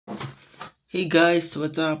Hey guys,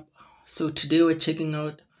 what's up? So today we're checking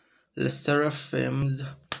out Sserafim's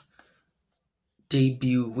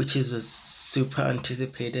debut, which was super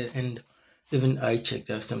anticipated, and even I checked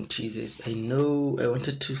out some teasers. I know I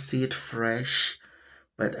wanted to see it fresh,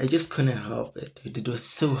 but I just couldn't help it. It was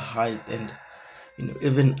so hyped, and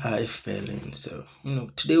even I fell in. So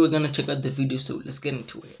today we're gonna check out the video. So let's get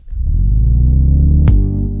into it.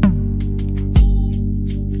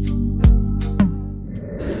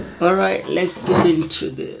 All right, let's get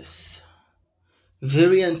into this.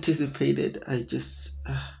 Very anticipated. I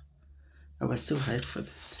was so hyped for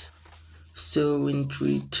this. So in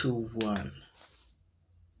 3, 2, 1.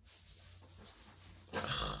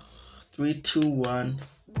 3, 2, 1.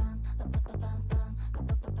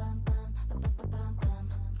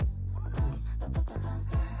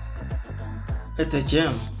 It's a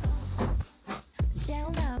gem.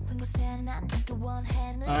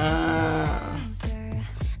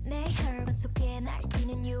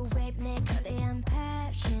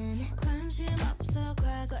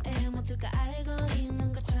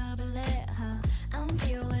 I'm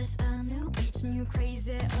fearless, a new bitch, new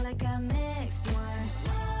crazy, like our next one.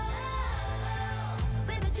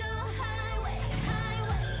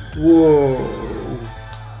 Whoa.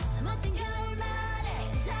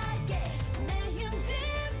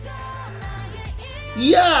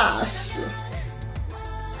 Yes.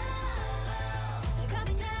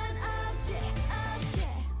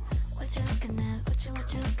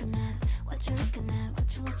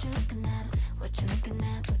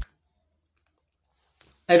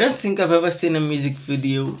 I don't think I've ever seen a music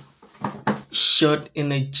video shot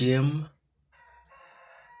in a gym.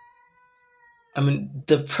 I mean,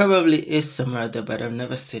 there probably is some other, but I've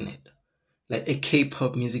never seen it. Like a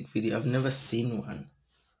K-pop music video, I've never seen one.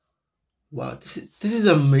 Wow, this is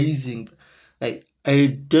amazing. Like,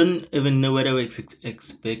 I don't even know what I was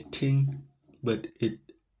expecting, but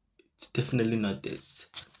it's definitely not this.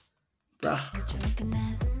 Bruh.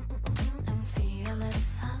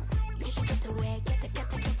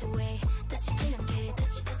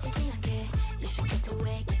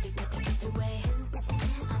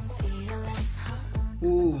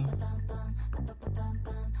 Ooh.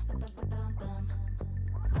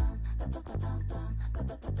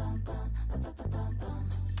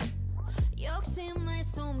 욕심을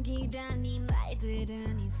숨기라니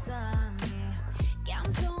말들은 이상해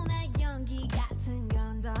겸손한 연기 같은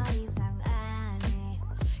건 더 이상 안 해.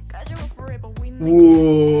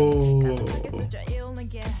 Whoa.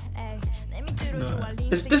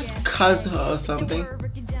 Is this Kaza or something?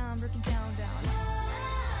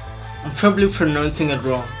 I'm probably pronouncing it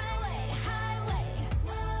wrong.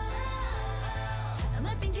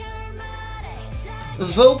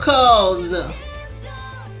 Vocals.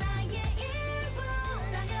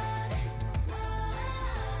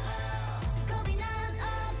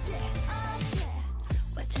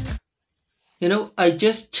 I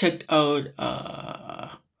just checked out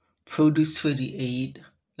Produce 48.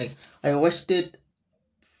 Like, I watched it,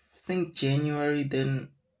 I think January, then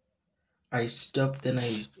I stopped, then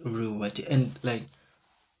I rewatched it, and like,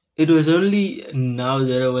 it was only now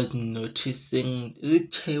that I was noticing, is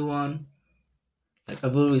it Chaewon? Like,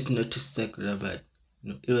 I've always noticed Sakura, but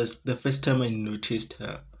it was the first time I noticed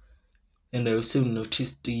her. And I also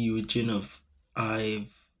noticed the Eugene of Hybe.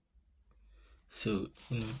 So,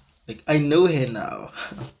 like, I know her now.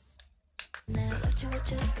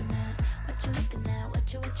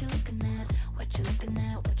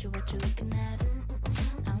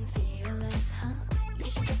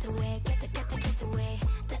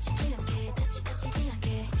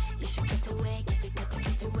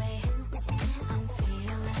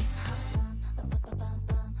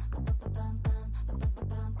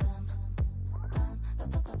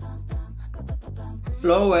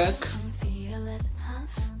 Floor work.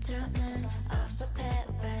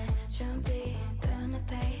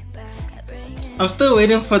 I'm still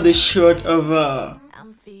waiting for the shot of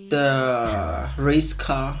the race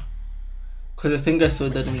car, because I think I saw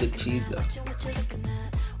that in the teaser.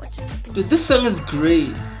 Dude, this song is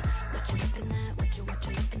great.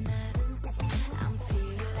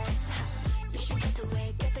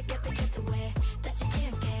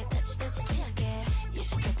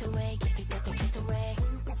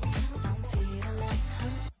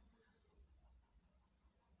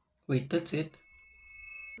 Wait, that's it?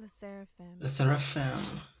 Sserafim.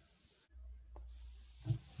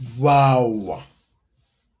 Wow.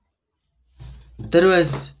 That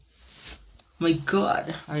was, my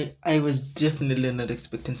god, I was definitely not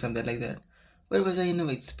expecting something like that. What was I even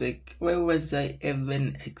expecting?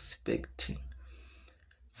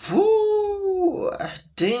 Woo,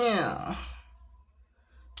 damn.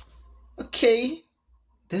 okay,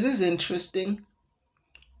 this is interesting.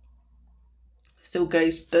 So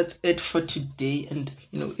guys, that's it for today. And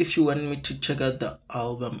if you want me to check out the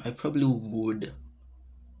album, I probably would.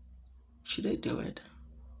 Should I do it?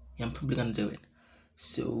 Yeah, I'm probably gonna do it.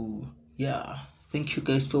 So yeah, thank you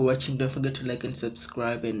guys for watching. Don't forget to like and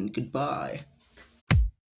subscribe, and goodbye.